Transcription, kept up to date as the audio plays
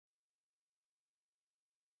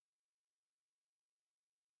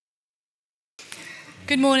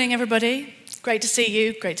Good morning, everybody. Great to see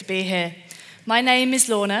you, great to be here. My name is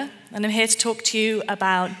Lorna, and I'm here to talk to you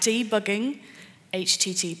about debugging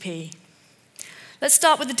HTTP. Let's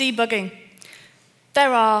start with the debugging.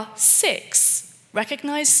 There are 6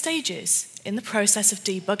 recognized stages in the process of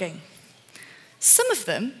debugging. Some of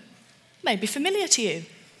them may be familiar to you.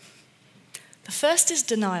 The first is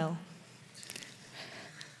denial.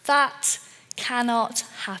 That cannot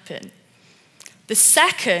happen. The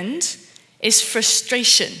second is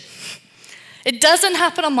frustration. It doesn't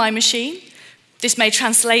happen on my machine. This may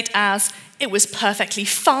translate as, it was perfectly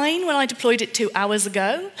fine when I deployed it 2 hours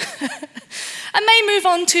ago. And may move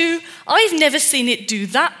on to, I've never seen it do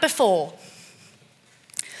that before.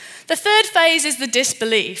 The third phase is the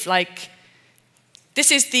disbelief, like,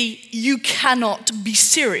 this is the you cannot be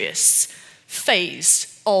serious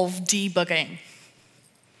phase of debugging.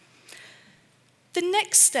 The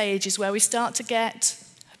next stage is where we start to get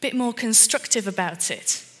a bit more constructive about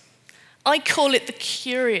it. I call it the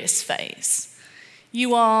curious phase.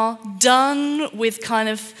 You are done with kind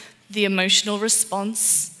of the emotional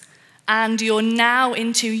response, and you're now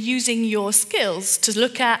into using your skills to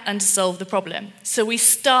look at and to solve the problem. So we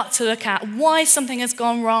start to look at why something has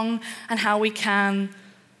gone wrong and how we can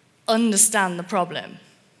understand the problem.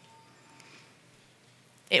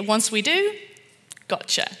 Once we do,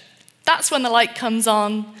 gotcha. That's when the light comes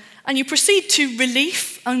on, and you proceed to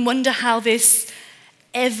relief and wonder how this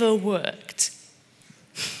ever worked.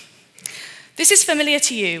 This is familiar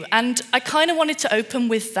to you, and I kind of wanted to open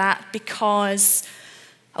with that because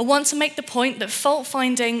I want to make the point that fault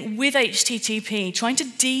finding with HTTP, trying to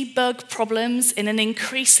debug problems in an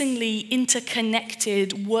increasingly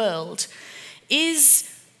interconnected world, is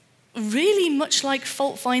really much like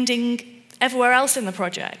fault finding everywhere else in the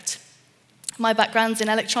project. My background's in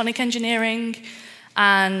electronic engineering,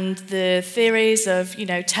 and the theories of,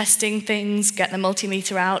 testing things, get the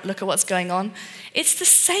multimeter out, look at what's going on. It's the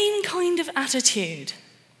same kind of attitude.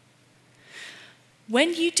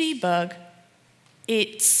 When you debug,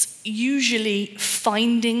 it's usually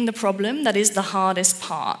finding the problem that is the hardest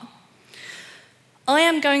part. I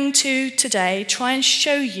am going to, today, try and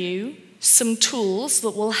show you some tools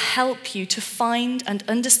that will help you to find and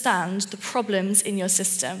understand the problems in your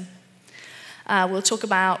system. We'll talk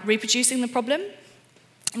about reproducing the problem.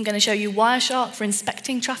 I'm going to show you Wireshark for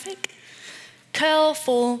inspecting traffic, curl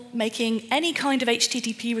for making any kind of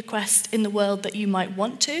HTTP request in the world that you might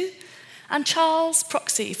want to, and Charles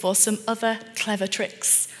proxy for some other clever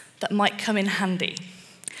tricks that might come in handy.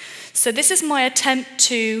 So this is my attempt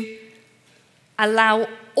to allow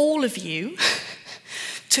all of you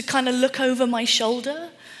to kind of look over my shoulder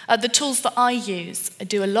at the tools that I use. I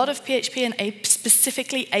do a lot of PHP and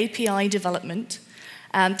specifically API development.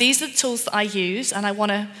 These are the tools that I use, and I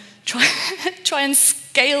want to try and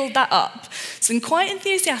scale that up. So I'm quite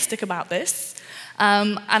enthusiastic about this,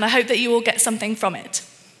 and I hope that you will get something from it.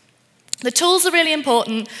 The tools are really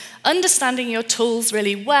important. Understanding your tools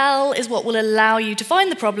really well is what will allow you to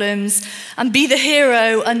find the problems and be the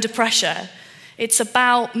hero under pressure. It's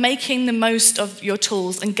about making the most of your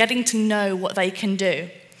tools and getting to know what they can do.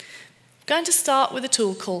 I'm going to start with a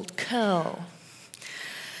tool called curl.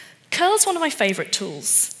 Curl is one of my favorite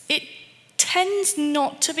tools. It tends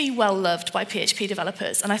not to be well loved by PHP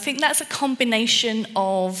developers, and I think that's a combination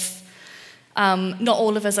of not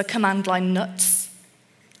all of us are command line nuts.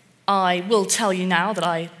 I will tell you now that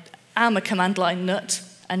I am a command line nut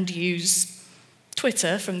and use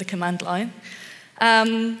Twitter from the command line.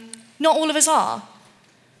 Not all of us are.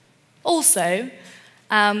 Also,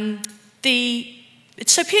 so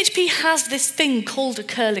PHP has this thing called a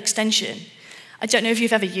curl extension. I don't know if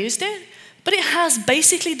you've ever used it, but it has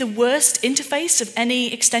basically the worst interface of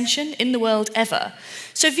any extension in the world ever.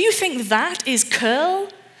 So if you think that is curl,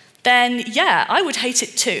 then yeah, I would hate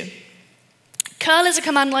it too. Curl is a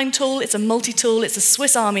command line tool, it's a multi-tool, it's a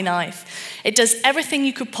Swiss Army knife. It does everything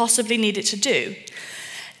you could possibly need it to do.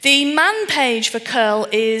 The man page for curl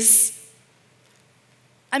is,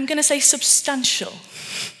 I'm going to say, substantial.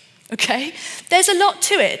 Okay? There's a lot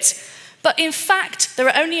to it. But in fact, there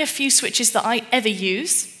are only a few switches that I ever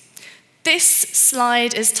use. This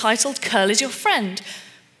slide is titled Curl is Your Friend,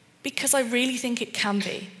 because I really think it can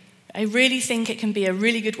be. I really think it can be a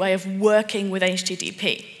really good way of working with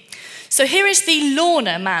HTTP. So here is the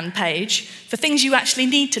Lorna man page for things you actually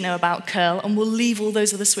need to know about curl, and we'll leave all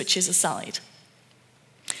those other switches aside.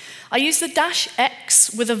 I use the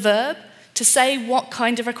 -x with a verb to say what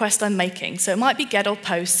kind of request I'm making. So it might be get or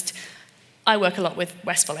post. I work a lot with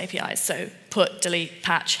RESTful APIs, so put, delete,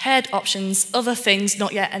 patch, head, options, other things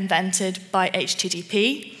not yet invented by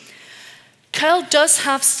HTTP. Curl does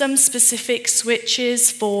have some specific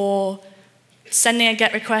switches for sending a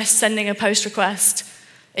GET request, sending a POST request.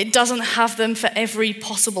 It doesn't have them for every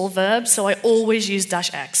possible verb, so I always use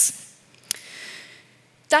 -x.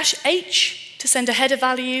 -h to send a header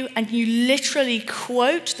value, and you literally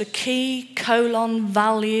quote the key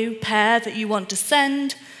 :value pair that you want to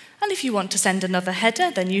send, and if you want to send another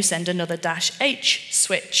header, then you send another -h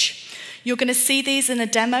switch. You're going to see these in a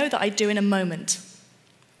demo that I do in a moment.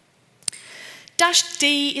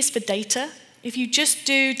 -d is for data. If you just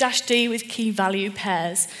do -d with key value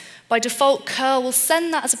pairs, by default, curl will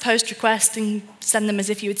send that as a POST request and send them as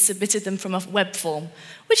if you had submitted them from a web form,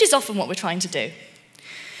 which is often what we're trying to do.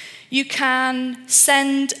 You can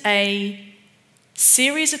send a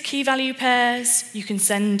series of key value pairs, you can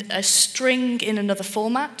send a string in another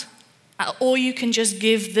format, or you can just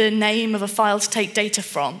give the name of a file to take data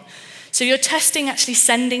from. So you're testing actually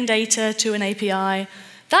sending data to an API.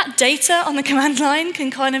 That data on the command line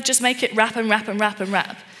can kind of just make it wrap and wrap and wrap and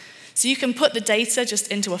wrap. So you can put the data just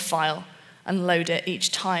into a file and load it each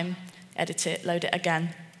time, edit it, load it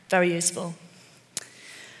again. Very useful.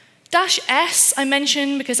 -s I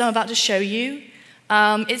mentioned because I'm about to show you.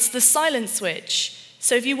 It's the silent switch.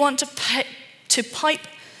 So if you want to pipe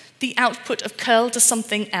the output of curl to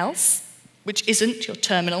something else, which isn't your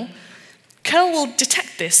terminal, curl will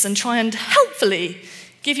detect this and try and helpfully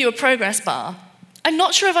give you a progress bar. I'm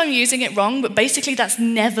not sure if I'm using it wrong, but basically that's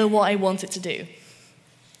never what I want it to do.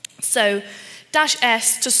 So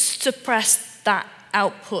 -s to suppress that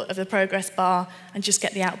output of the progress bar and just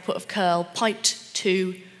get the output of curl piped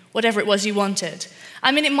to whatever it was you wanted.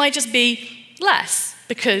 I mean, it might just be less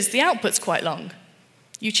because the output's quite long.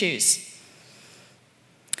 You choose.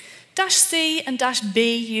 -c and -b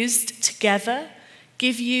used together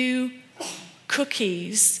give you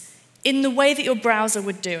cookies in the way that your browser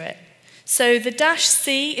would do it. So the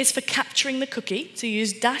 -c is for capturing the cookie, so you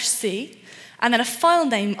use -c, and then a file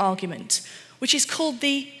name argument, which is called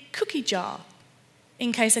the cookie jar,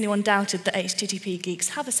 in case anyone doubted that HTTP geeks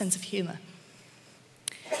have a sense of humor.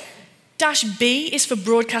 -b is for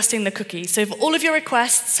broadcasting the cookie. So if all of your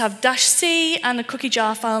requests have -c and a cookie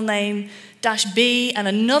jar file name, -b and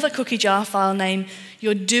another cookie jar file name,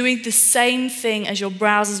 you're doing the same thing as your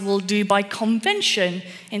browsers will do by convention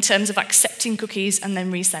in terms of accepting cookies and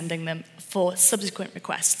then resending them for subsequent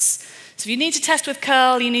requests. So if you need to test with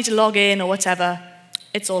curl, you need to log in or whatever,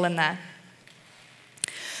 it's all in there.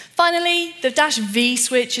 Finally, the -v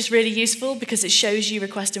switch is really useful because it shows you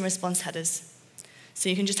request and response headers. So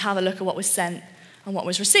you can just have a look at what was sent and what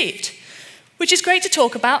was received, which is great to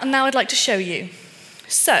talk about, and now I'd like to show you.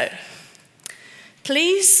 So,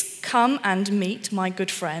 please come and meet my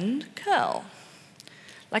good friend, curl.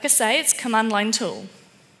 Like I say, it's a command line tool.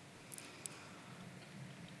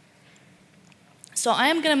 So I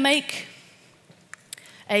am going to make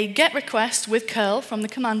a GET request with curl from the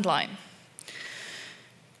command line.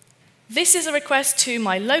 This is a request to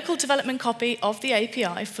my local development copy of the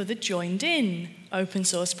API for the Joined In open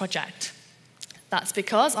source project. That's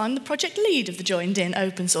because I'm the project lead of the Joined In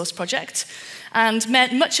open source project, and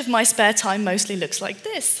much of my spare time mostly looks like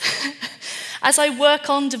this as I work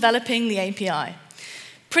on developing the API.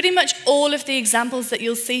 Pretty much all of the examples that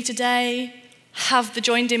you'll see today have the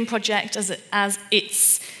Joined In project as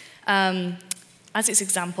its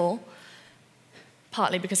example,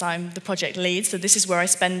 partly because I'm the project lead, so this is where I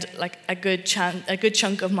spend like a good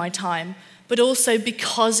chunk of my time, but also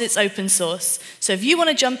because it's open source. So if you want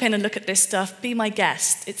to jump in and look at this stuff, be my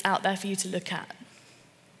guest. It's out there for you to look at.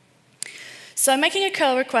 So I'm making a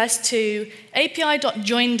curl request to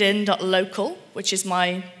api.joinedin.local, which is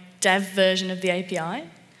my dev version of the API,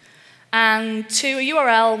 and to a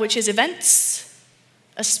URL which is events,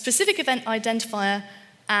 a specific event identifier,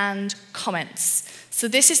 and comments. So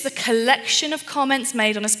this is the collection of comments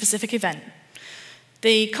made on a specific event.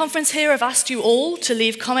 The conference here have asked you all to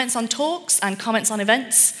leave comments on talks and comments on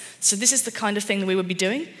events, so this is the kind of thing that we would be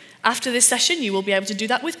doing. After this session, you will be able to do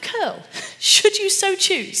that with curl, should you so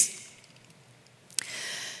choose.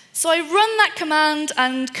 So I run that command,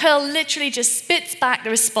 and curl literally just spits back the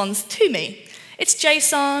response to me. It's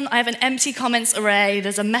JSON, I have an empty comments array,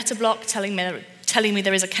 there's a meta block telling me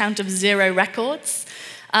there is a count of 0 records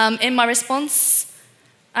in my response,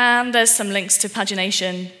 and there's some links to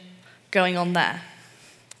pagination going on there.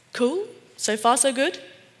 Cool, so far so good.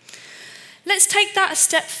 Let's take that a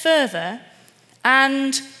step further,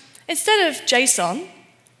 and instead of JSON,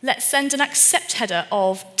 let's send an accept header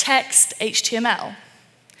of text HTML.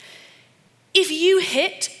 If you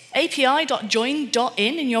hit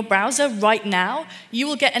api.join.in in your browser right now, you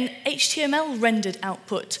will get an HTML rendered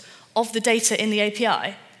output of the data in the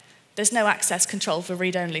API. There's no access control for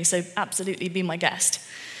read-only, so absolutely be my guest.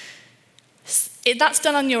 That's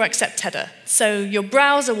done on your accept header. So your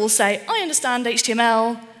browser will say, I understand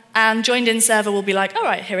HTML, and joined in server will be like, all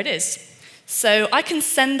right, here it is. So I can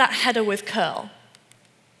send that header with curl.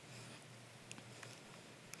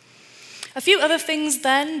 A few other things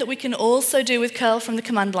then that we can also do with curl from the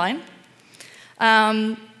command line.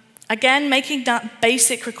 Again, making that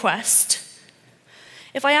basic request.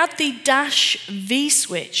 If I add the -v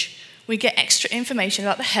switch, we get extra information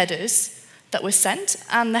about the headers that were sent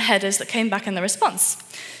and the headers that came back in the response.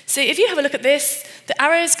 So if you have a look at this, the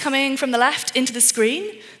arrows coming from the left into the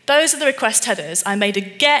screen, those are the request headers. I made a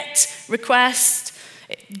get request.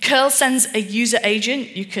 Curl sends a user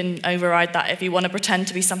agent. You can override that if you want to pretend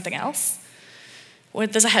to be something else. Where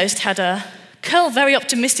there's a host header. Curl very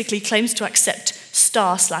optimistically claims to accept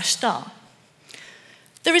 */*.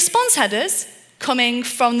 The response headers coming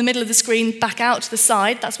from the middle of the screen back out to the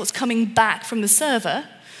side, that's what's coming back from the server.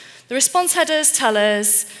 The response headers tell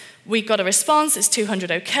us we got a response, it's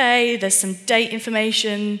 200 OK, there's some date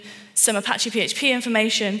information, some Apache PHP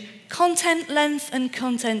information, content length and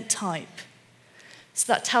content type.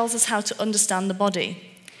 So that tells us how to understand the body.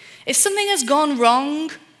 If something has gone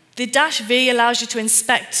wrong, the -v allows you to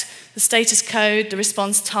inspect the status code, the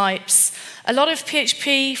response types. A lot of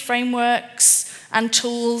PHP frameworks and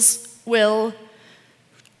tools will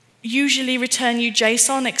usually return you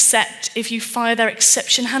JSON, except if you fire their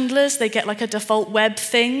exception handlers, they get like a default web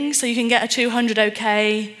thing, so you can get a 200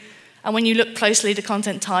 OK, and when you look closely, the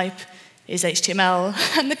content type is HTML,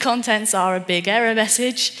 and the contents are a big error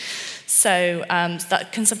message. So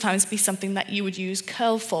that can sometimes be something that you would use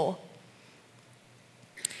curl for.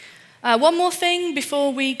 One more thing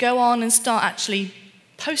before we go on and start actually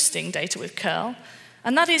posting data with curl,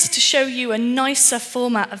 and that is to show you a nicer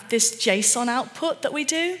format of this JSON output that we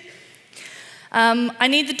do. I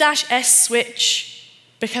need the -s switch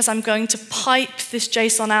because I'm going to pipe this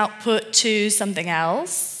JSON output to something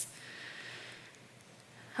else.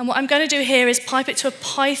 And what I'm going to do here is pipe it to a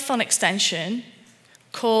Python extension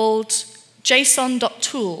called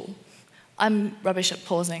json.tool. I'm rubbish at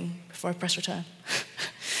pausing before I press return.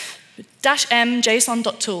 -m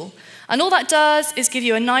json.tool. And all that does is give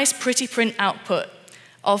you a nice pretty print output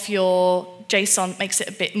of your JSON, makes it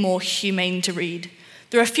a bit more humane to read.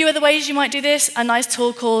 There are a few other ways you might do this. A nice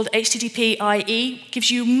tool called HTTP-IE gives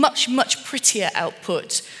you much, much prettier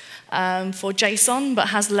output for JSON, but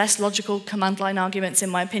has less logical command line arguments, in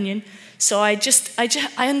my opinion. So I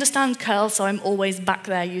understand curl, so I'm always back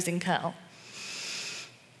there using curl.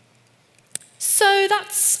 So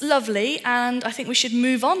that's lovely, and I think we should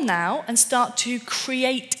move on now and start to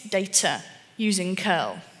create data using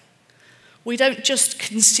curl. We don't just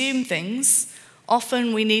consume things.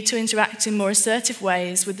 Often we need to interact in more assertive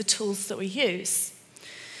ways with the tools that we use.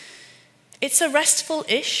 It's a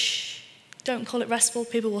RESTful-ish. Don't call it RESTful,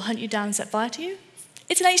 people will hunt you down and set fire to you.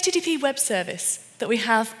 It's an HTTP web service that we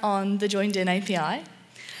have on the joined-in API.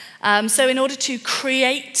 So in order to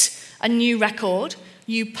create a new record,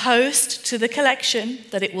 you post to the collection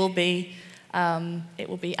that it will be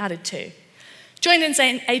added to.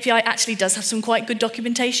 Joined-in API actually does have some quite good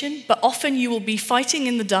documentation, but often you will be fighting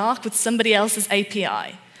in the dark with somebody else's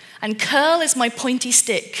API. And curl is my pointy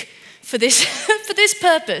stick for this, for this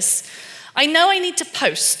purpose. I know I need to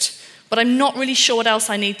post, but I'm not really sure what else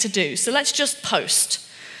I need to do, so let's just post.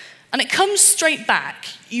 And it comes straight back.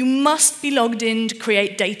 You must be logged in to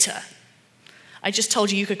create data. I just told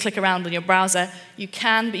you you could click around on your browser. You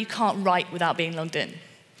can, but you can't write without being logged in.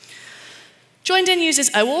 Joined-in uses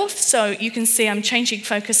OAuth, so you can see I'm changing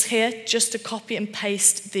focus here just to copy and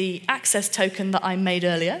paste the access token that I made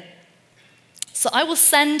earlier. So I will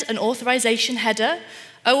send an authorization header,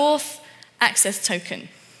 OAuth access token.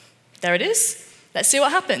 There it is. Let's see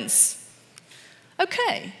what happens.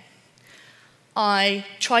 OK. I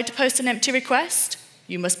tried to post an empty request.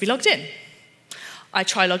 You must be logged in. I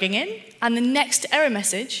try logging in, and the next error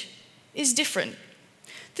message is different.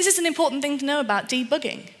 This is an important thing to know about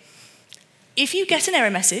debugging. If you get an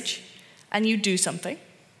error message and you do something,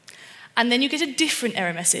 and then you get a different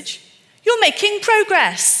error message, you're making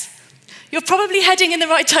progress. You're probably heading in the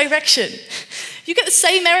right direction. You get the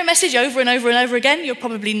same error message over and over and over again, you're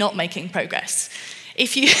probably not making progress.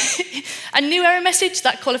 If you a new error message,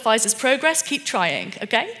 that qualifies as progress, keep trying,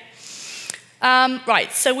 okay?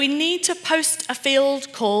 Right, so we need to post a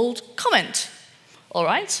field called comment, all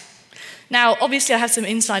right? Now, obviously, I have some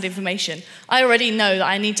inside information. I already know that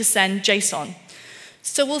I need to send JSON.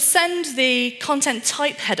 So we'll send the content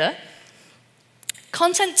type header.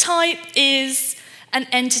 Content type is an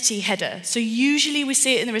entity header. So usually we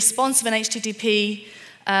see it in the response of an HTTP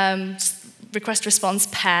request-response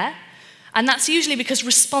pair. And that's usually because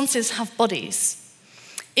responses have bodies.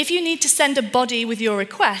 If you need to send a body with your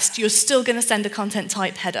request, you're still going to send a content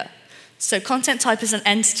type header. So content type is an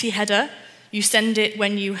entity header. You send it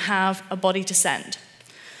when you have a body to send.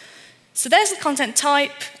 So there's the content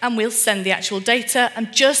type, and we'll send the actual data.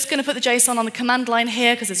 I'm just going to put the JSON on the command line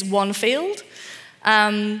here because it's one field.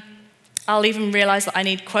 I'll even realize that I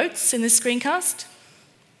need quotes in this screencast.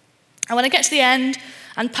 And when I get to the end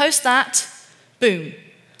and post that, boom.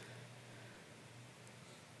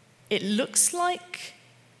 It looks like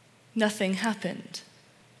nothing happened.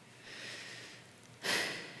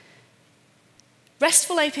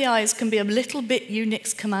 RESTful APIs can be a little bit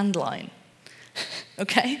Unix command line,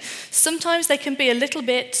 okay? Sometimes they can be a little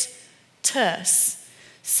bit terse.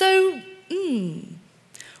 So,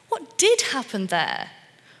 what did happen there?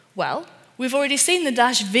 Well, we've already seen the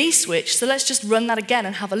 -v switch, so let's just run that again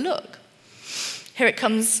and have a look. Here it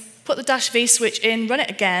comes, put the -v switch in, run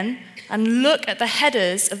it again, and look at the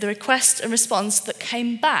headers of the request and response that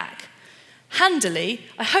came back. Handily,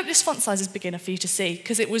 I hope this font size is big enough for you to see,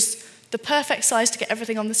 because it was the perfect size to get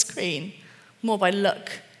everything on the screen, more by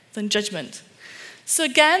luck than judgment. So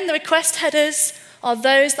again, the request headers are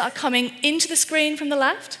those that are coming into the screen from the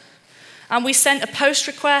left, and we sent a post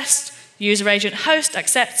request, user agent host,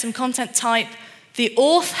 accept some content type, the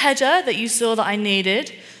auth header that you saw that I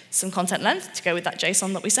needed, some content length to go with that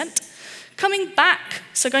JSON that we sent. Coming back,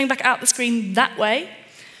 so going back out the screen that way,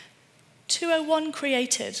 201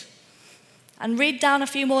 created. And read down a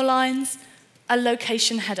few more lines, a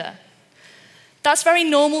location header. That's very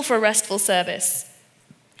normal for a RESTful service.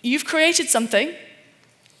 You've created something,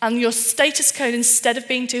 and your status code, instead of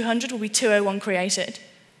being 200, will be 201 created.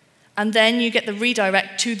 And then you get the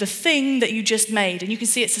redirect to the thing that you just made. And you can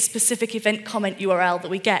see it's a specific event comment URL that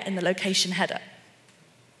we get in the location header.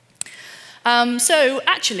 So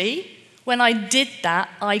actually, when I did that,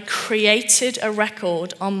 I created a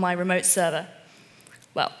record on my remote server.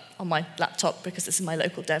 Well, on my laptop, because this is my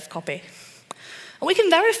local dev copy. And we can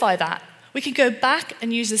verify that. We can go back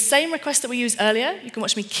and use the same request that we used earlier. You can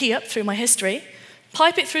watch me key up through my history,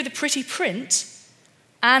 pipe it through the pretty print,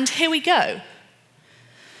 and here we go.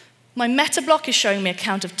 My meta block is showing me a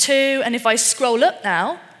count of 2, and if I scroll up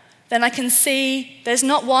now, then I can see there's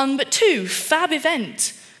not 1, but 2 fab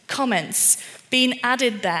event comments being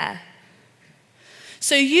added there.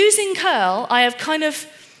 So using curl, I have kind of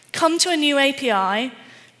come to a new API,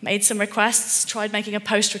 made some requests, tried making a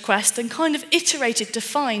post request, and kind of iterated to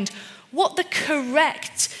find what the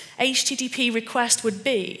correct HTTP request would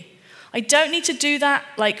be. I don't need to do that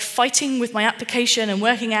like fighting with my application and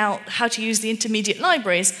working out how to use the intermediate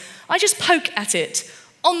libraries. I just poke at it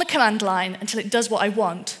on the command line until it does what I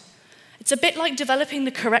want. It's a bit like developing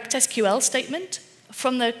the correct SQL statement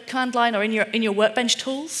from the command line or in your workbench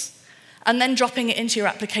tools, and then dropping it into your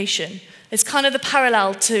application. It's kind of the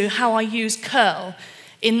parallel to how I use curl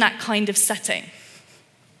in that kind of setting.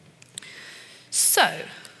 So,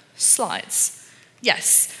 slides.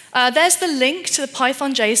 Yes, there's the link to the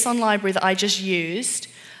Python JSON library that I just used,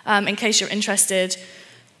 in case you're interested.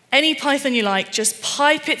 Any Python you like, just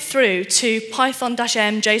pipe it through to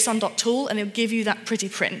python-m json.tool, and it'll give you that pretty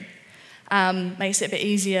print. Makes it a bit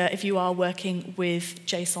easier if you are working with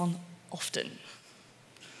JSON often.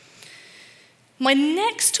 My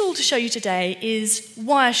next tool to show you today is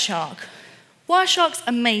Wireshark. Wireshark's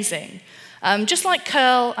amazing. Just like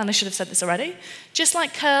curl, and I should have said this already, just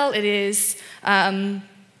like curl, it is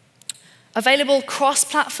available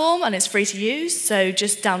cross-platform, and it's free to use, so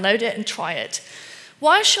just download it and try it.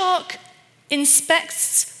 Wireshark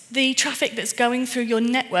inspects the traffic that's going through your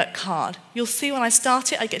network card. You'll see when I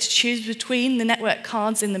start it, I get to choose between the network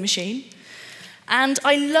cards in the machine. And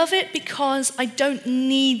I love it because I don't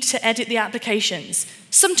need to edit the applications.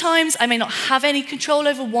 Sometimes I may not have any control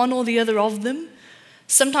over one or the other of them.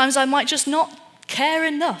 Sometimes I might just not care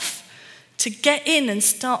enough to get in and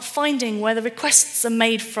start finding where the requests are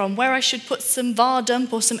made from, where I should put some var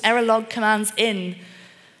dump or some error log commands in.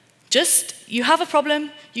 Just, you have a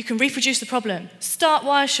problem, you can reproduce the problem. Start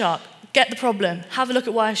Wireshark, get the problem, have a look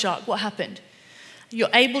at Wireshark, what happened? You're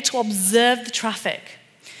able to observe the traffic.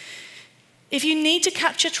 If you need to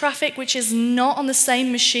capture traffic which is not on the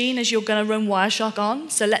same machine as you're going to run Wireshark on,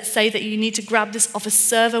 so let's say that you need to grab this off a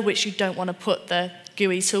server which you don't want to put the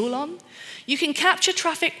GUI tool on, you can capture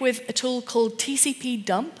traffic with a tool called TCP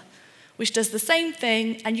dump, which does the same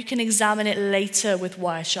thing, and you can examine it later with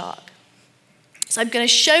Wireshark. So I'm going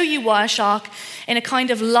to show you Wireshark in a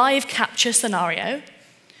kind of live capture scenario,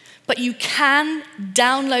 but you can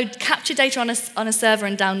capture data on a server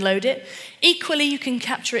and download it. Equally, you can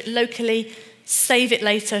capture it locally, save it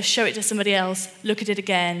later, show it to somebody else, look at it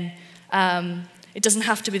again. It doesn't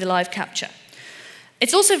have to be the live capture.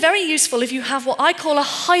 It's also very useful if you have what I call a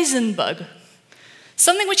Heisenberg.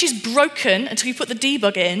 Something which is broken until you put the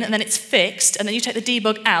debug in, and then it's fixed, and then you take the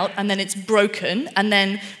debug out, and then it's broken, and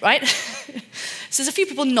then, right? So there's a few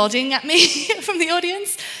people nodding at me from the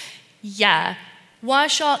audience. Yeah,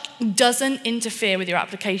 Wireshark doesn't interfere with your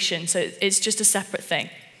application, so it's just a separate thing.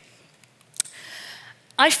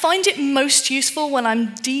 I find it most useful when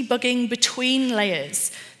I'm debugging between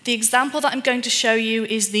layers. The example that I'm going to show you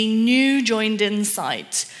is the new joined-in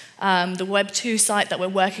site. The Web 2 site that we're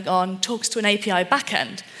working on talks to an API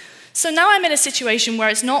backend. So now I'm in a situation where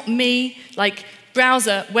it's not me, like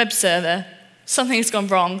browser, web server, something's gone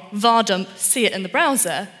wrong, var dump, see it in the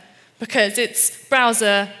browser, because it's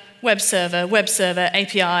browser, web server,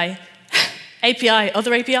 API, API,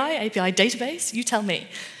 other API, API database, you tell me.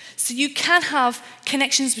 So you can have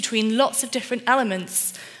connections between lots of different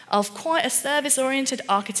elements of quite a service-oriented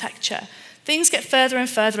architecture. Things get further and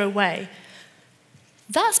further away.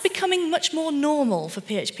 That's becoming much more normal for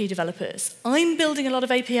PHP developers. I'm building a lot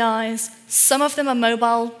of APIs. Some of them are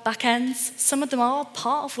mobile backends. Some of them are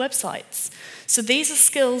part of websites. So these are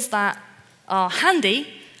skills that are handy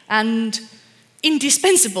and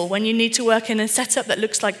indispensable when you need to work in a setup that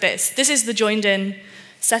looks like this. This is the joined-in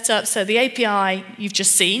setup. So the API you've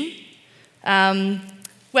just seen.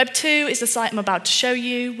 Web 2 is the site I'm about to show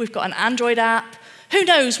you. We've got an Android app. Who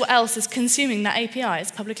knows what else is consuming that API?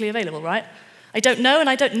 It's publicly available, right? I don't know, and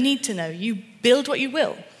I don't need to know. You build what you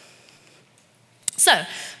will. So,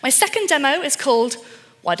 my second demo is called,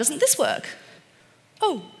 Why Doesn't This Work?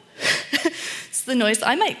 Oh, it's the noise that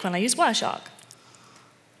I make when I use Wireshark.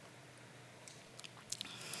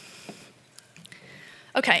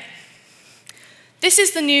 Okay, this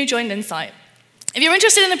is the new joined-in site. If you're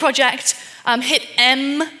interested in the project, hit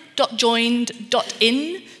m.joined.in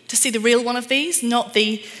to see the real one of these, not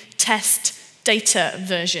the test data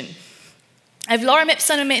version. I have lorem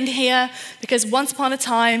ipsum in here because once upon a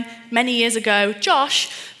time, many years ago, Josh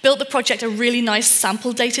built the project a really nice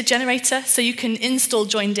sample data generator so you can install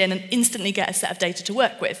joined in and instantly get a set of data to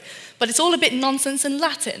work with. But it's all a bit nonsense and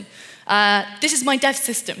Latin. This is my dev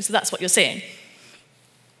system, so that's what you're seeing.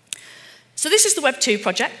 So this is the Web 2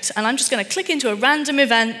 project, and I'm just going to click into a random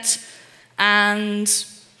event and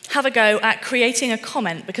have a go at creating a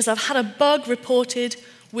comment because I've had a bug reported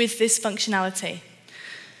with this functionality.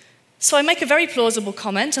 So I make a very plausible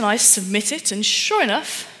comment and I submit it, and sure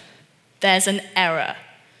enough, there's an error.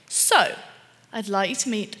 So I'd like you to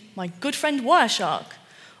meet my good friend Wireshark.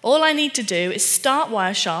 All I need to do is start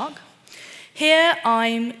Wireshark. Here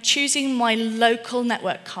I'm choosing my local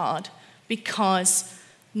network card because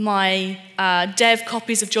my dev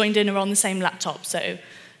copies of joined in are on the same laptop. So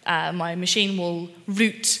my machine will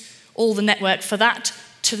route all the network for that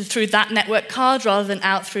through that network card rather than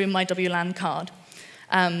out through my WLAN card.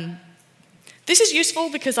 This is useful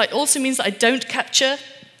because it also means that I don't capture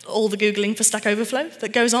all the Googling for Stack Overflow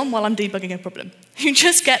that goes on while I'm debugging a problem. You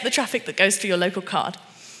just get the traffic that goes through your local card.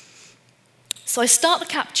 So I start the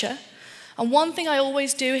capture, and one thing I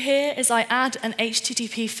always do here is I add an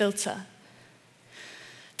HTTP filter.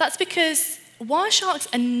 That's because Wireshark's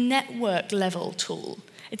a network-level tool.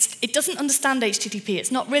 It doesn't understand HTTP.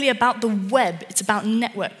 It's not really about the web. It's about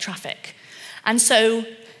network traffic. And so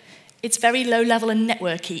it's very low-level and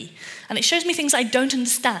networky. And it shows me things I don't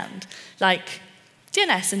understand, like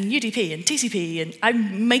DNS and UDP and TCP, and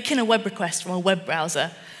I'm making a web request from a web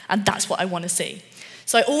browser, and that's what I want to see.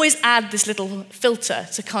 So I always add this little filter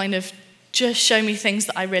to kind of just show me things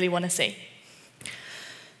that I really want to see.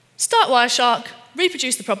 Start Wireshark,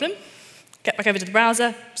 reproduce the problem, get back over to the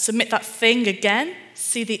browser, submit that thing again,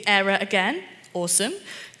 see the error again, awesome.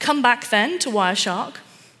 Come back then to Wireshark,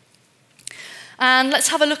 and let's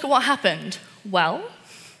have a look at what happened. Well,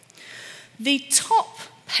 the top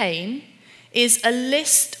pane is a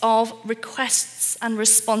list of requests and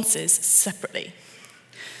responses separately.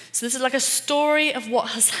 So this is like a story of what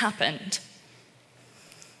has happened.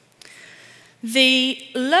 The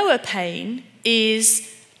lower pane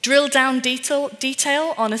is drill down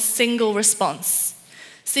detail on a single response.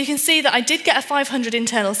 So you can see that I did get a 500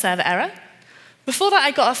 internal server error. Before that,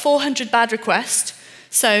 I got a 400 bad request.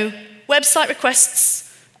 So website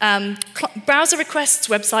requests, browser requests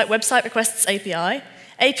website, website requests API,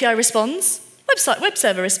 API responds, web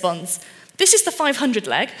server responds. This is the 500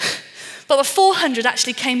 leg, but the 400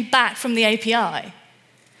 actually came back from the API.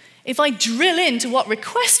 If I drill into what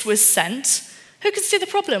request was sent, who can see the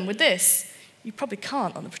problem with this? You probably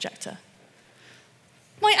can't on the projector.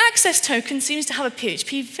 My access token seems to have a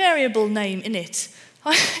PHP variable name in it.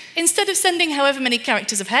 Instead of sending however many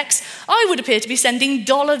characters of hex, I would appear to be sending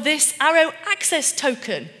 $this arrow access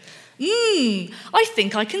token. I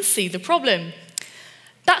think I can see the problem.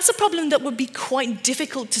 That's a problem that would be quite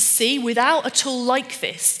difficult to see without a tool like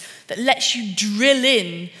this that lets you drill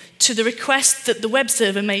in to the request that the web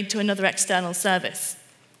server made to another external service.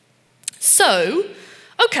 So,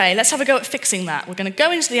 okay, let's have a go at fixing that. We're going to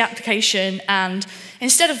go into the application, and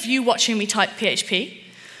instead of you watching me type PHP,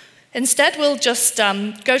 instead we'll just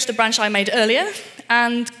go to the branch I made earlier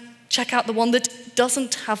and check out the one that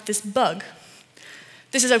doesn't have this bug.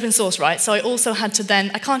 This is open source, right? So I also had to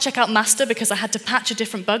then, I can't check out master because I had to patch a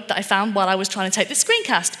different bug that I found while I was trying to take this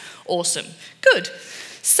screencast. Awesome. Good.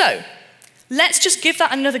 So let's just give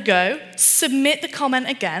that another go, submit the comment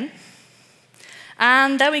again,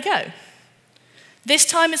 and there we go. This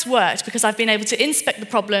time it's worked because I've been able to inspect the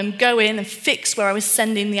problem, go in and fix where I was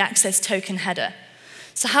sending the access token header.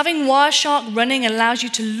 So having Wireshark running allows you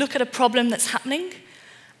to look at a problem that's happening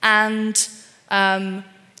and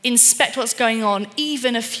inspect what's going on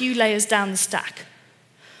even a few layers down the stack.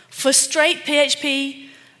 For straight PHP,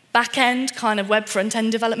 backend kind of web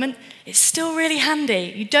front-end development, it's still really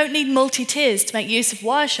handy. You don't need multi-tiers to make use of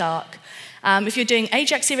Wireshark. If you're doing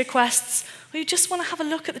ajax requests, or you just want to have a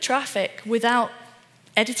look at the traffic without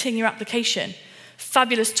editing your application.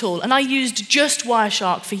 Fabulous tool. And I used just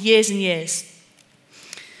Wireshark for years and years.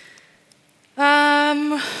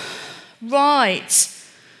 Right.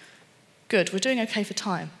 Good, we're doing okay for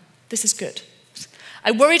time. This is good.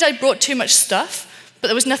 I worried I brought too much stuff, but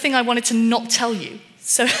there was nothing I wanted to not tell you.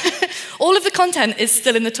 So all of the content is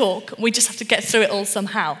still in the talk. We just have to get through it all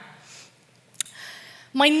somehow.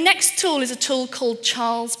 My next tool is a tool called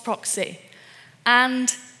Charles Proxy.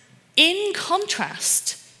 And in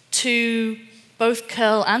contrast to both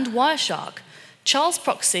curl and Wireshark, Charles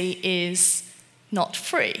Proxy is not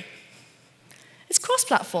free. It's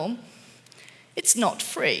cross-platform. It's not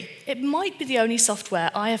free. It might be the only software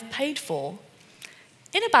I have paid for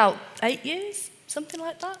in about 8 years, something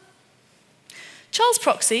like that. Charles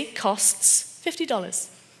Proxy costs $50.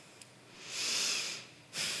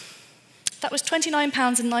 That was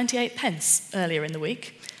 £29.98 earlier in the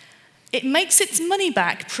week. It makes its money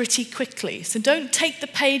back pretty quickly, so don't take the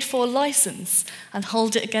paid-for license and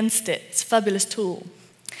hold it against it. It's a fabulous tool.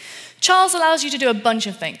 Charles allows you to do a bunch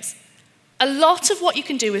of things. A lot of what you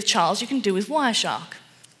can do with Charles, you can do with Wireshark.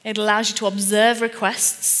 It allows you to observe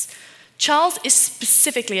requests. Charles is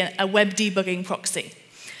specifically a web debugging proxy,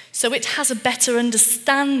 so it has a better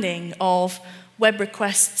understanding of web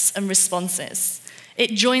requests and responses.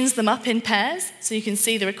 It joins them up in pairs, so you can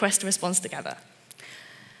see the request and response together.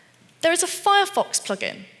 There is a Firefox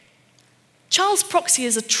plugin. Charles Proxy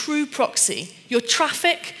is a true proxy. Your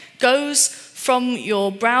traffic goes from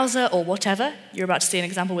your browser or whatever, you're about to see an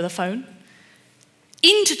example with a phone,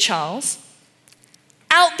 into Charles,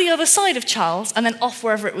 out the other side of Charles, and then off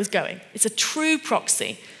wherever it was going. It's a true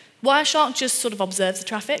proxy. Wireshark just sort of observes the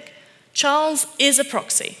traffic. Charles is a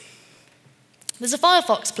proxy. There's a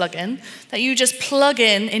Firefox plugin that you just plug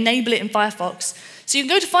in, enable it in Firefox. So you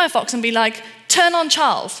can go to Firefox and be like, turn on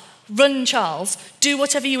Charles, run Charles, do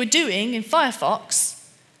whatever you were doing in Firefox.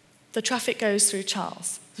 The traffic goes through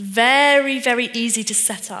Charles. It's very, very easy to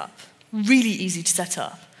set up. Really easy to set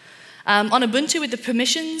up. On Ubuntu with the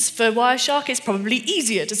permissions for Wireshark, it's probably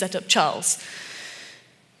easier to set up Charles.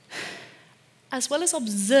 As well as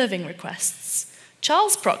observing requests,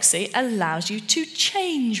 Charles Proxy allows you to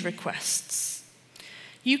change requests.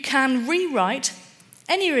 You can rewrite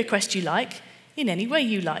any request you like in any way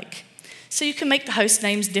you like. So you can make the host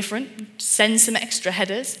names different, send some extra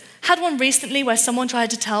headers. Had one recently where someone tried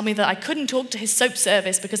to tell me that I couldn't talk to his SOAP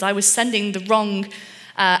service because I was sending the wrong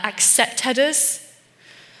accept headers.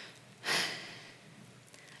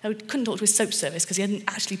 I couldn't talk to his SOAP service because he hadn't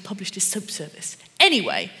actually published his SOAP service.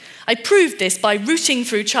 Anyway, I proved this by routing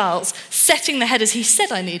through Charles, setting the headers he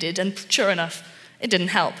said I needed, and sure enough, it didn't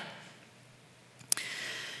help.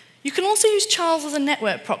 You can also use Charles as a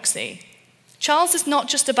network proxy. Charles is not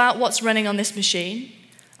just about what's running on this machine.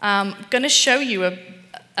 I'm going to show you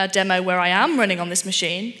a demo where I am running on this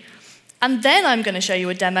machine, and then I'm going to show you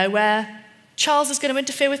a demo where Charles is going to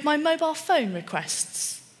interfere with my mobile phone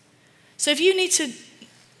requests. So if you need to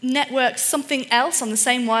network something else on the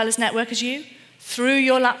same wireless network as you through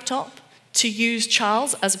your laptop to use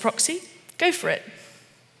Charles as a proxy, go for it.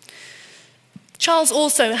 Charles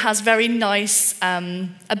also has very nice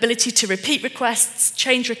ability to repeat requests,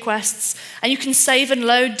 change requests, and you can save and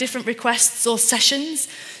load different requests or sessions.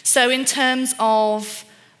 So in terms of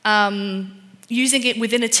using it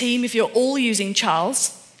within a team, if you're all using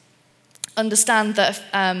Charles, understand that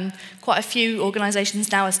quite a few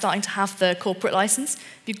organizations now are starting to have the corporate license.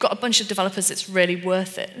 If you've got a bunch of developers, it's really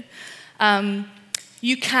worth it.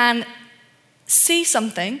 You can see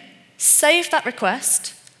something, save that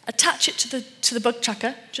request, attach it to the bug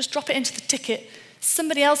tracker, just drop it into the ticket.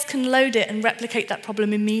 Somebody else can load it and replicate that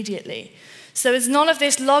problem immediately. So it's none of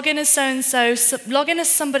this log in as so-and-so, log in as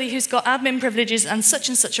somebody who's got admin privileges and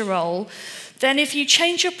such a role. Then if you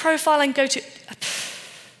change your profile and go to,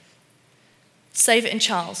 save it in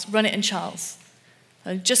Charles, run it in Charles.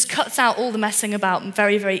 It just cuts out all the messing about and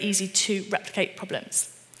very, very easy to replicate problems.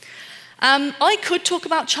 I could talk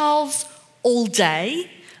about Charles all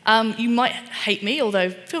day. You might hate me, although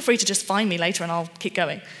feel free to just find me later and I'll keep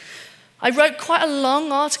going. I wrote quite a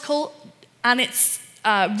long article, and it's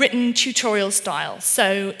written tutorial style.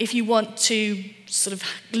 So if you want to sort of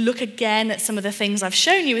look again at some of the things I've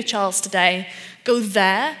shown you with Charles today, go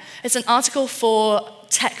there. It's an article for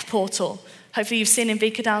Tech Portal. Hopefully you've seen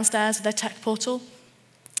Invika downstairs with their Tech Portal.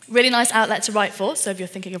 Really nice outlet to write for, so if you're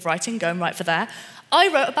thinking of writing, go and write for there. I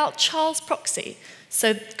wrote about Charles Proxy,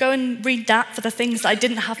 so go and read that for the things that I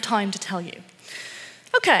didn't have time to tell you.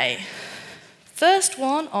 Okay, first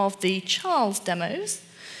one of the Charles demos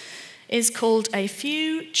is called A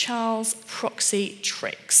Few Charles Proxy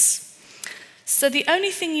Tricks. So the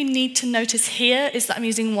only thing you need to notice here is that I'm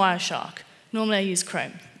using Wireshark. Normally I use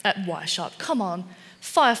Chrome. Wireshark, come on,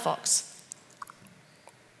 Firefox.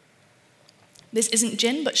 This isn't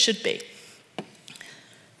Gin, but should be.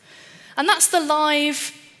 And that's the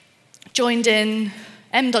live joined in,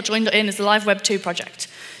 m.join.in is the live Web 2 project.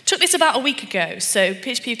 Took this about a week ago, so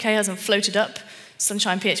PHP UK hasn't floated up.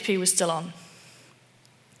 Sunshine PHP was still on.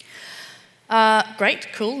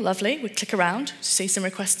 Great, cool, lovely. We click around to see some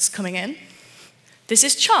requests coming in. This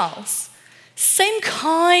is Charles. Same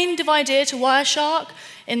kind of idea to Wireshark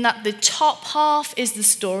in that the top half is the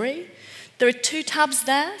story. There are 2 tabs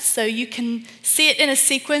there, so you can see it in a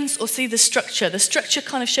sequence or see the structure. The structure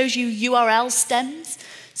kind of shows you URL stems,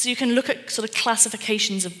 so you can look at sort of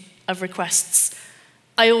classifications of requests.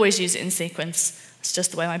 I always use it in sequence. It's just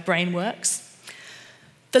the way my brain works.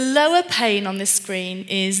 The lower pane on this screen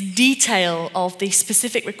is detail of the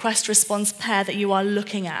specific request-response pair that you are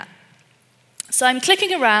looking at. So I'm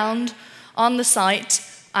clicking around on the site.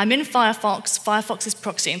 I'm in Firefox. Firefox is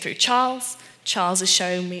proxying through Charles. Charles is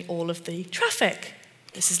showing me all of the traffic.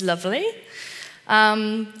 This is lovely.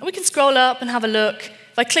 We can scroll up and have a look.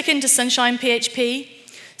 If I click into Sunshine PHP,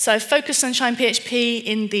 so I've focused Sunshine PHP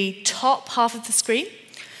in the top half of the screen.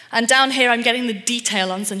 And down here, I'm getting the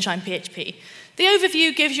detail on Sunshine PHP. The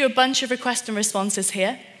overview gives you a bunch of requests and responses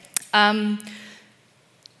here.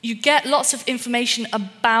 You get lots of information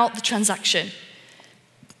about the transaction.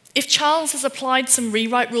 If Charles has applied some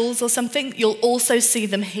rewrite rules or something, you'll also see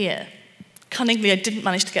them here. Cunningly, I didn't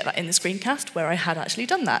manage to get that in the screencast where I had actually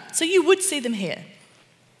done that. So you would see them here.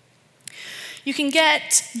 You can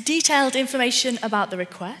get detailed information about the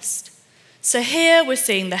request. So here we're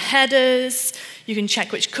seeing the headers. You can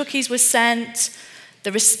check which cookies were sent.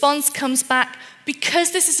 The response comes back.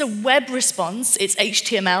 Because this is a web response, it's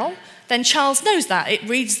HTML, then Charles knows that. It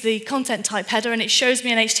reads the content type header and it shows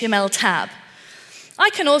me an HTML tab. I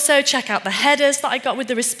can also check out the headers that I got with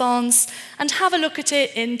the response and have a look at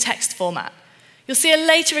it in text format. You'll see a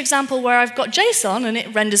later example where I've got JSON and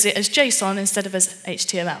it renders it as JSON instead of as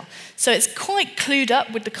HTML. So it's quite clued up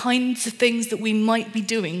with the kinds of things that we might be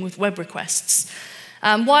doing with web requests.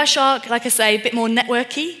 Wireshark, like I say, a bit more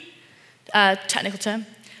networky, technical term.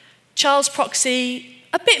 Charles Proxy,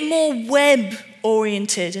 a bit more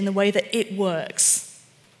web-oriented in the way that it works.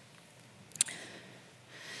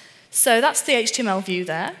 So that's the HTML view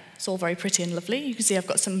there. It's all very pretty and lovely. You can see I've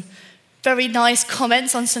got some very nice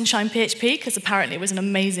comments on Sunshine PHP, because apparently it was an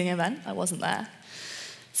amazing event. I wasn't there.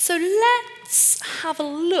 So let's have a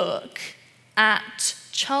look at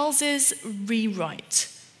Charles's rewrite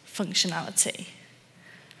functionality.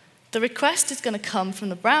 The request is going to come from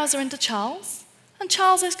the browser into Charles, and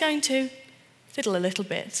Charles is going to fiddle a little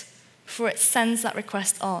bit before it sends that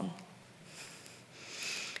request on.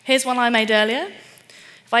 Here's one I made earlier.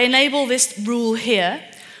 If I enable this rule here,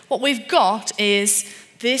 what we've got is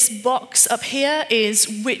this box up here is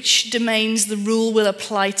which domains the rule will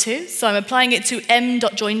apply to. So I'm applying it to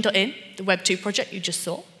m.join.in, the Web 2 project you just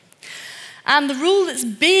saw. And the rule that's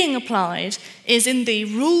being applied is in the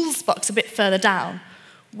rules box a bit further down,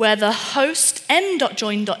 where the host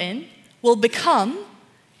m.join.in will become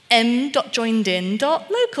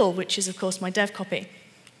m.joinedin.local, which is, of course, my dev copy.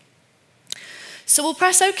 So we'll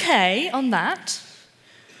press OK on that,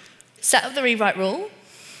 set up the rewrite rule,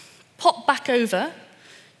 pop back over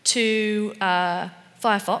to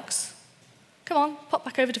Firefox. Come on, pop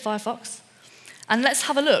back over to Firefox. And let's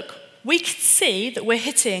have a look. We can see that we're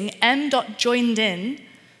hitting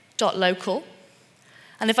m.joinedin.local.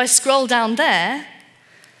 And if I scroll down there,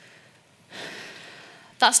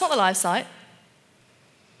 that's not the live site.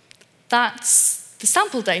 that's the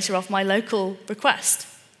sample data of my local request.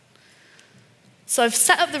 So I've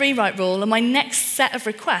set up the rewrite rule, and my next set of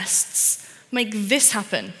requests make this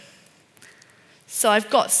happen. So I've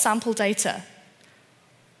got sample data.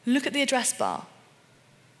 Look at the address bar.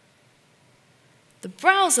 The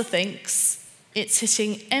browser thinks it's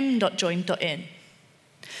hitting m.join.in.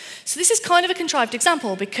 So this is kind of a contrived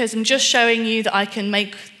example because I'm just showing you that I can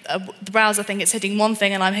make the browser think it's hitting one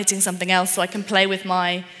thing and I'm hitting something else, so I can play with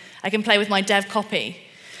my dev copy.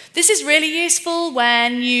 This is really useful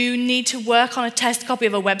when you need to work on a test copy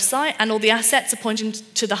of a website and all the assets are pointing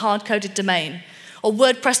to the hard-coded domain, or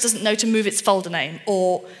WordPress doesn't know to move its folder name,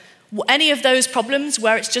 or any of those problems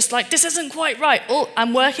where it's just like, this isn't quite right. Oh,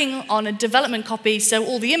 I'm working on a development copy, so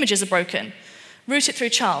all the images are broken. Route it through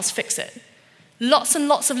Charles, fix it. Lots and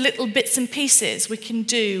lots of little bits and pieces we can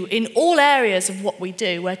do in all areas of what we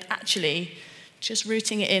do. We're actually just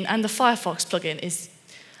routing it in. And the Firefox plugin is,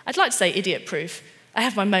 I'd like to say, idiot-proof. I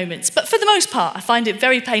have my moments. But for the most part, I find it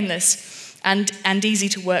very painless and easy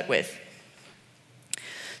to work with.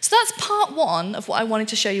 So that's part one of what I wanted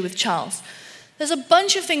to show you with Charles. There's a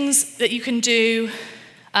bunch of things that you can do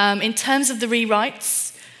in terms of the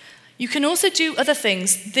rewrites. You can also do other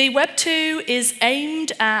things. The Web 2 is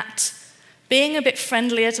aimed at being a bit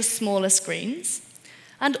friendlier to smaller screens,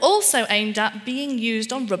 and also aimed at being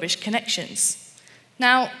used on rubbish connections.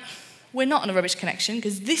 Now, we're not on a rubbish connection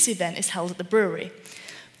because this event is held at the brewery.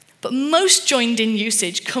 But most joined-in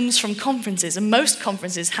usage comes from conferences, and most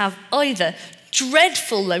conferences have either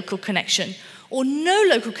dreadful local connection or no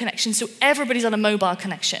local connection, so everybody's on a mobile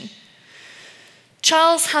connection.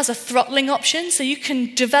 Charles has a throttling option, so you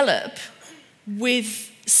can develop with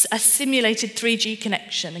a simulated 3G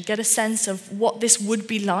connection and get a sense of what this would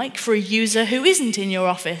be like for a user who isn't in your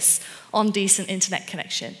office on decent internet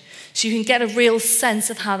connection. So you can get a real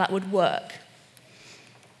sense of how that would work.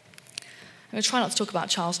 I'm going to try not to talk about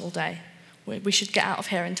Charles all day. We should get out of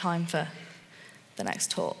here in time for the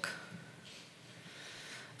next talk.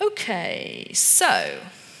 Okay, so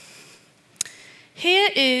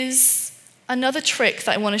here is another trick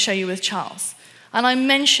that I want to show you with Charles. And I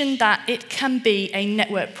mentioned that it can be a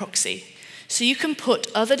network proxy. So you can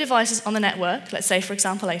put other devices on the network, let's say, for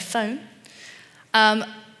example, a phone,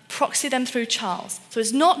 proxy them through Charles. So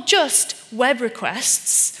it's not just web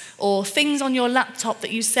requests or things on your laptop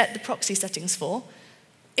that you set the proxy settings for.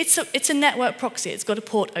 It's a network proxy. It's got a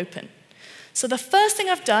port open. So the first thing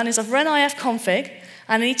I've done is I've run ifconfig,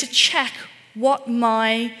 and I need to check what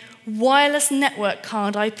my wireless network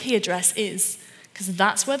card IP address is, because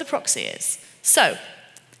that's where the proxy is. So,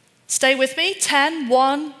 stay with me,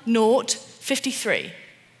 10.1.0.53.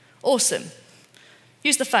 Awesome.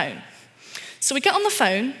 Use the phone. So we get on the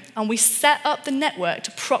phone, and we set up the network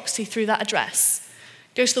to proxy through that address.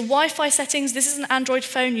 Go to the Wi-Fi settings. This is an Android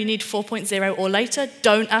phone. You need 4.0 or later.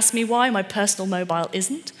 Don't ask me why. My personal mobile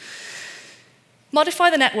isn't.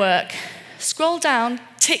 Modify the network. Scroll down,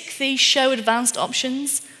 tick the Show Advanced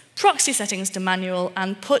options, proxy settings to manual,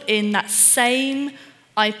 and put in that same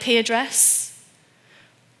IP address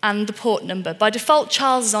and the port number. By default,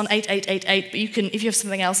 Charles is on 8888, but you can, if you have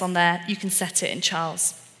something else on there, you can set it in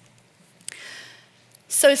Charles.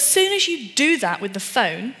 So as soon as you do that with the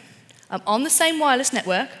phone, on the same wireless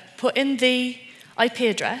network, put in the IP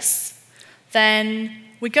address, then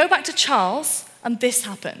we go back to Charles, and this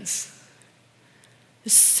happens.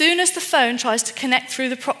 As soon as the phone tries to connect through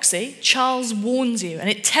the proxy, Charles warns you, and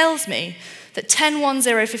it tells me that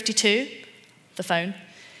 10.1.0.52, the phone,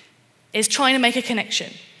 is trying to make a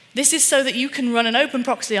connection. This is so that you can run an open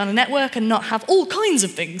proxy on a network and not have all kinds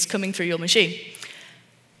of things coming through your machine.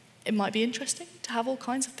 It might be interesting to have all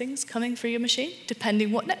kinds of things coming through your machine,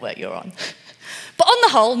 depending what network you're on. But on the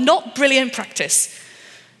whole, not brilliant practice.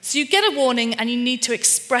 So you get a warning, and you need to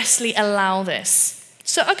expressly allow this.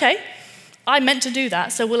 So, okay, I meant to do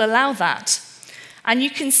that, so we'll allow that. And you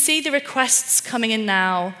can see the requests coming in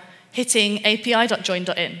now, hitting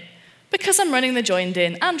api.join.in, because I'm running the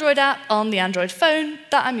joined-in Android app on the Android phone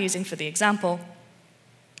that I'm using for the example.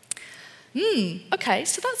 Okay,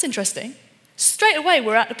 so that's interesting. Straight away,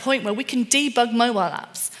 we're at the point where we can debug mobile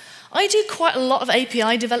apps. I do quite a lot of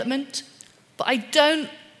API development, but I don't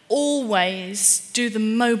always do the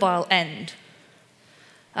mobile end.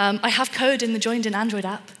 I have code in the joined-in Android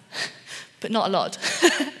app, but not a lot.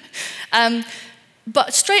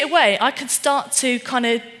 But straight away, I could start to kind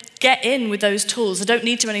of get in with those tools. I don't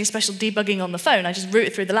need to run any special debugging on the phone. I just route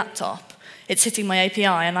it through the laptop. It's hitting my API,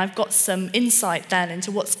 and I've got some insight then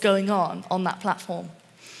into what's going on that platform.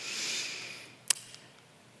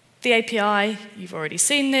 The API, you've already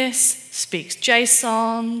seen this, speaks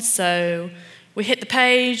JSON. So we hit the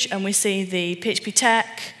page, and we see the PHP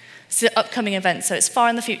tech, It's an upcoming event, so it's far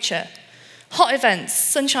in the future. Hot events,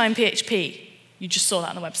 Sunshine PHP. You just saw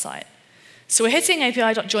that on the website. So we're hitting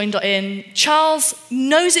api.join.in. Charles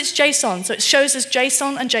knows it's JSON, so it shows us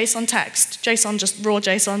JSON and JSON text. JSON, just raw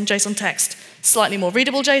JSON, JSON text, slightly more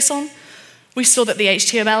readable JSON. We saw that the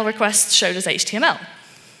HTML request showed us HTML.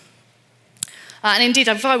 And indeed,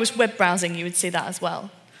 if I was web browsing, you would see that as well.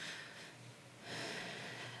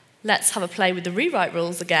 Let's have a play with the rewrite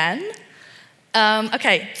rules again.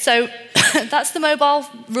 OK, so that's the mobile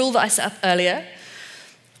rule that I set up earlier.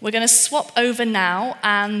 We're going to swap over now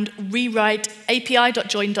and rewrite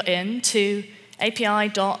api.join.in to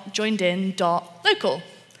api.joinedin.local.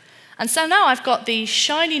 And so now I've got the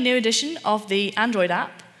shiny new edition of the Android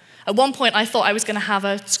app. At one point, I thought I was going to have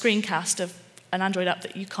a screencast of an Android app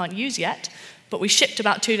that you can't use yet, but we shipped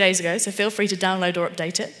about 2 days ago, so feel free to download or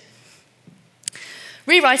update it.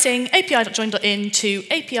 Rewriting api.join.in to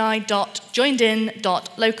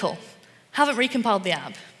api.joinedin.local. Haven't recompiled the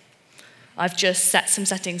app. I've just set some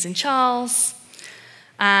settings in Charles,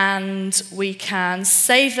 and we can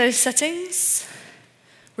save those settings,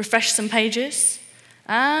 refresh some pages,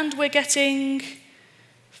 and we're getting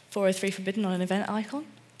 403 forbidden on an event icon.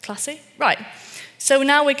 Classy. Right. So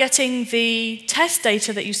now we're getting the test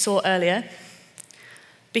data that you saw earlier,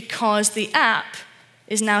 because the app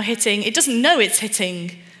is now hitting, it doesn't know it's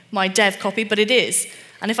hitting my dev copy, but it is.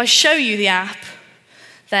 And if I show you the app,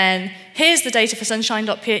 then here's the data for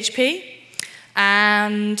sunshine.php,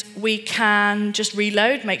 and we can just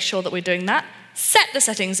reload, make sure that we're doing that, set the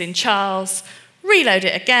settings in Charles, reload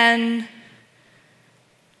it again.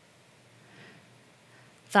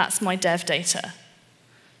 That's my dev data.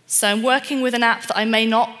 So I'm working with an app that I may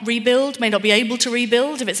not rebuild, may not be able to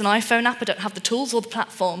rebuild. If it's an iPhone app, I don't have the tools or the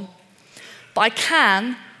platform. But I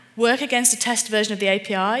can work against a test version of the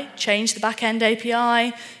API, change the backend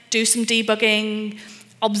API, do some debugging,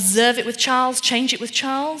 observe it with Charles, change it with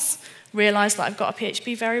Charles, realize that I've got a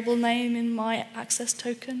PHP variable name in my access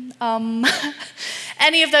token.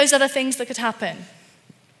 Any of those other things that could happen.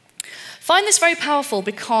 Find this very powerful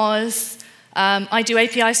because I do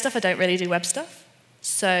API stuff, I don't really do web stuff.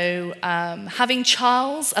 So having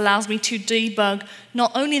Charles allows me to debug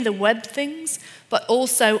not only the web things, but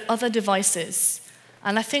also other devices.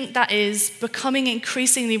 And I think that is becoming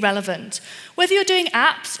increasingly relevant. Whether you're doing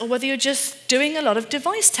apps or whether you're just doing a lot of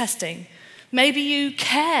device testing, maybe you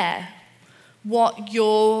care what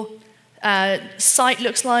your site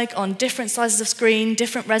looks like on different sizes of screen,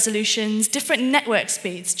 different resolutions, different network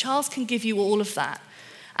speeds. Charles can give you all of that.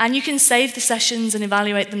 And you can save the sessions and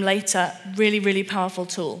evaluate them later. Really, really powerful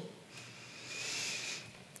tool.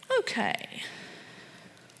 OK.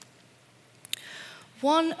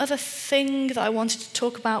 One other thing that I wanted to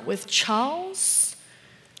talk about with Charles,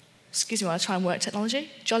 excuse me while I try and work technology,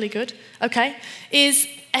 jolly good, OK, is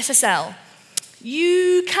SSL.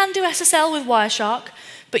 You can do SSL with Wireshark,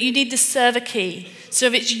 but you need the server key. So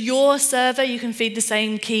if it's your server, you can feed the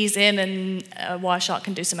same keys in, and Wireshark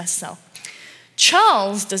can do some SSL.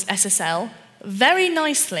 Charles does SSL very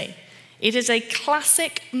nicely. It is a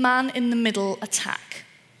classic man-in-the-middle attack.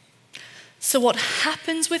 So what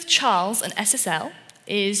happens with Charles and SSL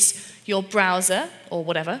is your browser, or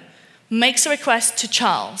whatever, makes a request to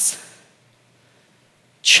Charles.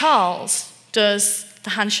 Charles does the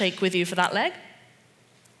handshake with you for that leg.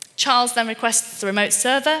 Charles then requests the remote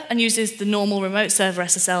server and uses the normal remote server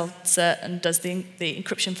SSL cert and does the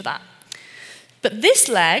encryption for that. But this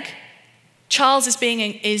leg, Charles is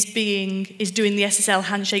doing the SSL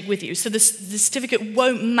handshake with you, so the certificate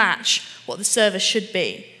won't match what the server should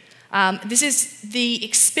be. This is the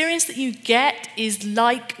experience that you get is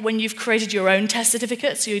like when you've created your own test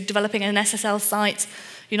certificate, so you're developing an SSL site,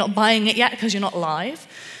 you're not buying it yet because you're not live.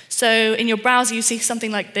 So in your browser, you see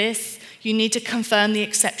something like this. You need to confirm the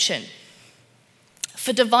exception.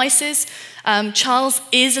 For devices, Charles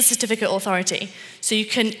is a certificate authority, so you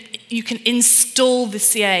can install the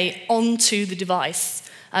CA onto the device.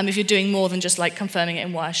 If you're doing more than just like confirming it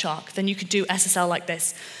in Wireshark, then you could do SSL like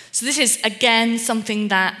this. So this is, again, something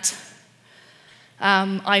that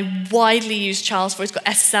I widely use Charles for. It's got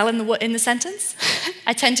SSL in the sentence.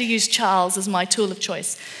 I tend to use Charles as my tool of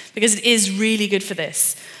choice because it is really good for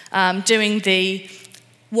this. Doing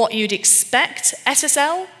what you'd expect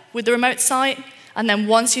SSL with the remote site, and then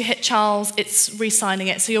once you hit Charles, it's re-signing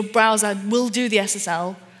it. So your browser will do the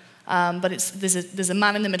SSL, but there's a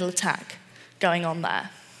man-in-the-middle attack going on there.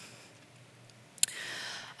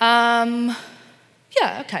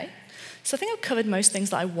 Yeah, OK. So I think I've covered most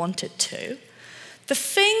things that I wanted to. The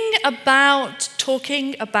thing about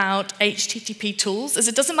talking about HTTP tools is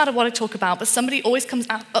it doesn't matter what I talk about, but somebody always comes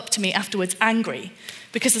up to me afterwards angry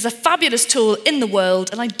because there's a fabulous tool in the world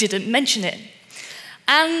and I didn't mention it.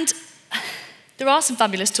 And there are some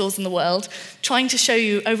fabulous tools in the world. Trying to show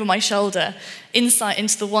you over my shoulder insight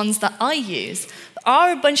into the ones that I use. There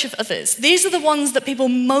are a bunch of others. These are the ones that people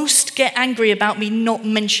most get angry about me not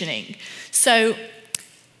mentioning. So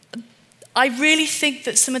I really think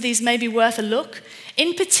that some of these may be worth a look.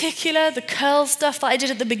 In particular, the curl stuff that I did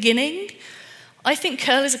at the beginning. I think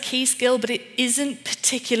curl is a key skill, but it isn't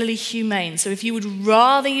particularly humane. So if you would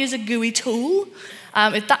rather use a GUI tool,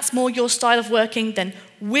 if that's more your style of working, then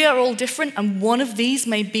we are all different, and one of these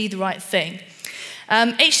may be the right thing.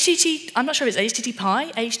 I'm not sure if it's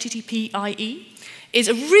HTTPIE, is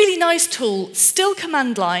a really nice tool, still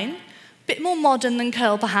command line, bit more modern than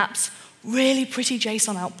curl perhaps, really pretty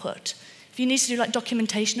JSON output. If you need to do like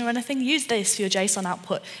documentation or anything, use this for your JSON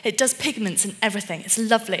output. It does pigments and everything. It's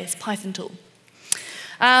lovely. It's a Python tool.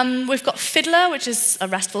 We've got Fiddler, which is a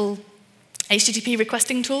RESTful HTTP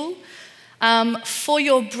requesting tool. For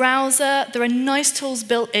your browser, there are nice tools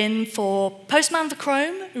built in for Postman for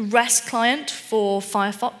Chrome, REST client for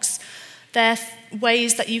Firefox. They're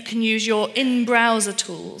ways that you can use your in-browser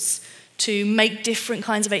tools to make different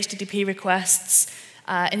kinds of HTTP requests,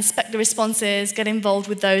 inspect the responses, get involved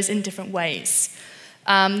with those in different ways.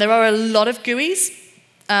 There are a lot of GUIs.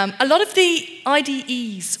 A lot of the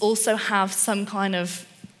IDEs also have some kind of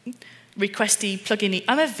requesty plugin.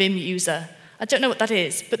 I'm a Vim user. I don't know what that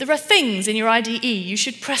is, but there are things in your IDE. You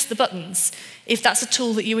should press the buttons if that's a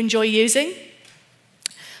tool that you enjoy using.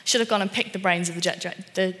 Should have gone and picked the brains of the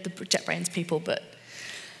JetBrains people, but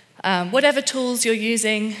whatever tools you're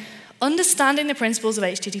using, understanding the principles of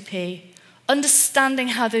HTTP, understanding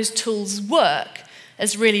how those tools work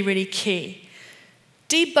is really, really key.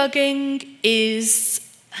 Debugging it's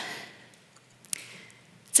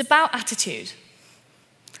about attitude.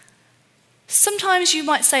 Sometimes you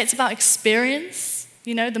might say it's about experience.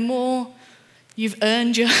 You know, the more you've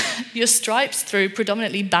earned your stripes through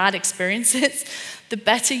predominantly bad experiences, the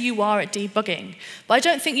better you are at debugging. But I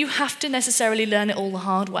don't think you have to necessarily learn it all the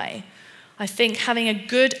hard way. I think having a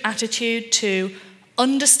good attitude to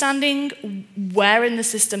understanding where in the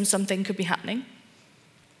system something could be happening,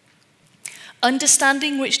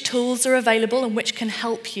 understanding which tools are available and which can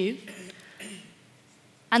help you,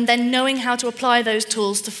 and then knowing how to apply those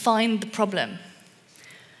tools to find the problem.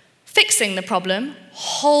 Fixing the problem,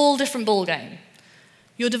 whole different ballgame.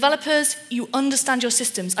 Your developers, you understand your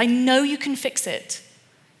systems. I know you can fix it.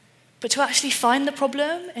 But to actually find the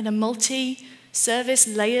problem in a multi-service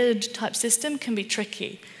layered type system can be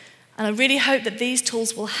tricky. And I really hope that these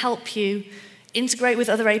tools will help you integrate with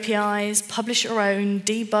other APIs, publish your own,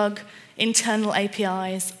 debug internal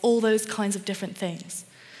APIs, all those kinds of different things.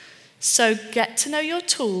 So get to know your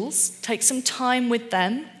tools, take some time with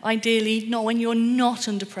them, ideally not when you're not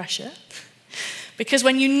under pressure, because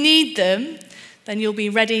when you need them, then you'll be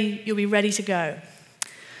ready to go.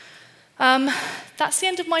 That's the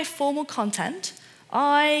end of my formal content.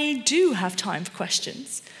 I do have time for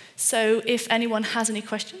questions, so if anyone has any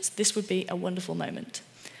questions, this would be a wonderful moment.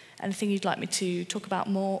 Anything you'd like me to talk about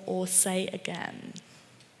more or say again?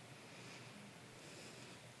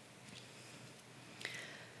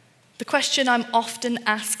 The question I'm often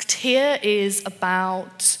asked here is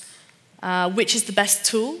about which is the best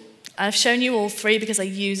tool. I've shown you all three because I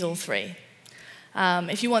use all three.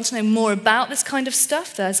 If you want to know more about this kind of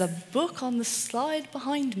stuff, there's a book on the slide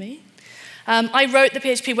behind me. I wrote the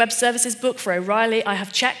PHP Web Services book for O'Reilly. I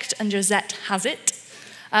have checked, and Josette has it.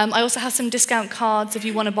 I also have some discount cards if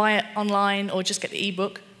you want to buy it online or just get the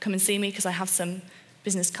ebook. Come and see me because I have some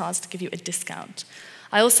business cards to give you a discount.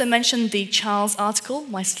 I also mentioned the Charles article.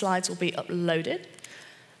 My slides will be uploaded.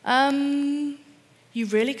 You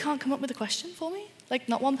really can't come up with a question for me? Like,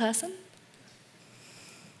 not one person?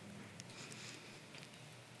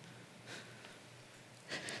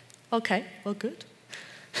 Okay, well, good.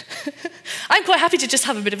 I'm quite happy to just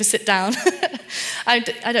have a bit of a sit down. I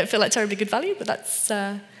don't feel like terribly good value, but that's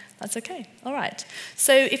okay. All right.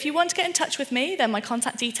 So if you want to get in touch with me, then my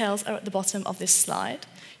contact details are at the bottom of this slide.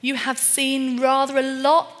 You have seen rather a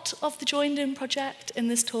lot of the Joined In project in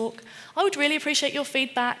this talk. I would really appreciate your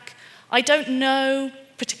feedback. I don't know,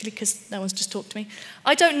 particularly because no one's just talked to me,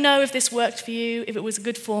 I don't know if this worked for you, if it was a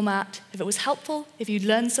good format, if it was helpful, if you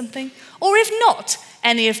learned something, or if not,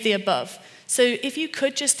 any of the above. So if you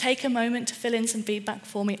could just take a moment to fill in some feedback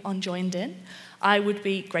for me on Joined In, I would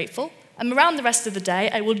be grateful. I'm around the rest of the day.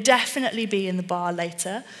 I will definitely be in the bar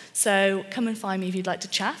later, so come and find me if you'd like to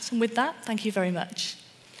chat. And with that, thank you very much.